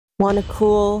Want a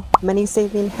cool mini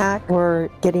saving hack for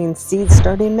getting seed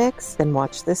starting mix? Then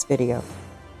watch this video.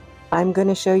 I'm going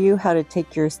to show you how to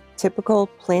take your typical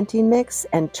planting mix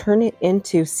and turn it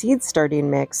into seed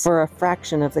starting mix for a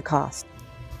fraction of the cost.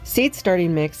 Seed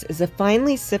starting mix is a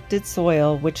finely sifted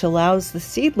soil which allows the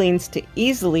seedlings to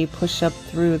easily push up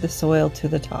through the soil to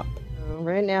the top.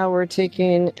 Right now we're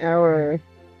taking our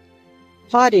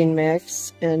potting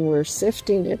mix and we're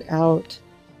sifting it out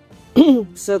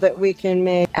so that we can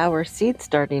make our seed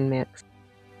starting mix.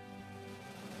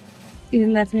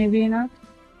 Isn't that maybe enough?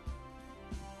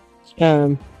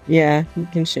 Yeah, you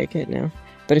can shake it now.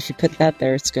 But if you put that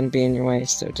there, it's going to be in your way,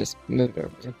 so just move it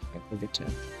over. Move it to.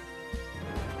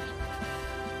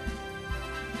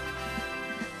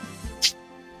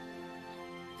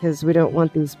 Because we don't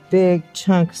want these big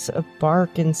chunks of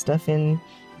bark and stuff in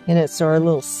it, so our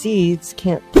little seeds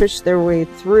can't push their way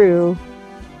through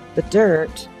the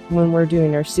dirt when we're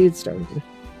doing our seed starting.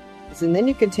 And then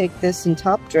you can take this and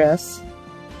top dress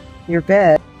your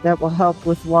bed. That will help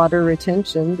with water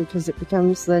retention because it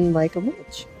becomes then like a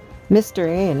mulch. Mr.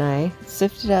 A and I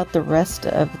sifted out the rest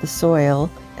of the soil,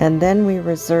 and then we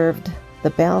reserved the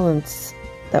balance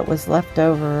that was left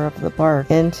over of the bark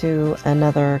into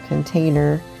another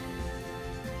container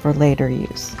for later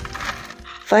use.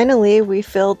 Finally, we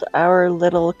filled our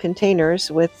little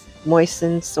containers with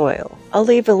moistened soil. I'll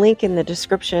leave a link in the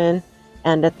description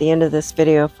and at the end of this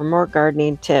video for more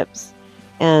gardening tips.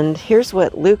 And here's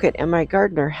what Luke at MI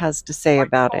Gardener has to say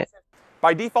about it.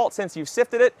 By default, since you've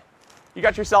sifted it, you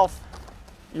got yourself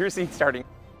your seed starting.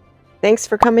 Thanks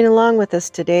for coming along with us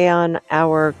today on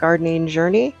our gardening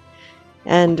journey.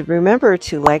 And remember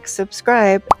to like,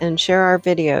 subscribe, and share our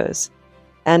videos.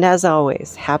 And as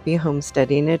always, happy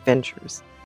homesteading adventures.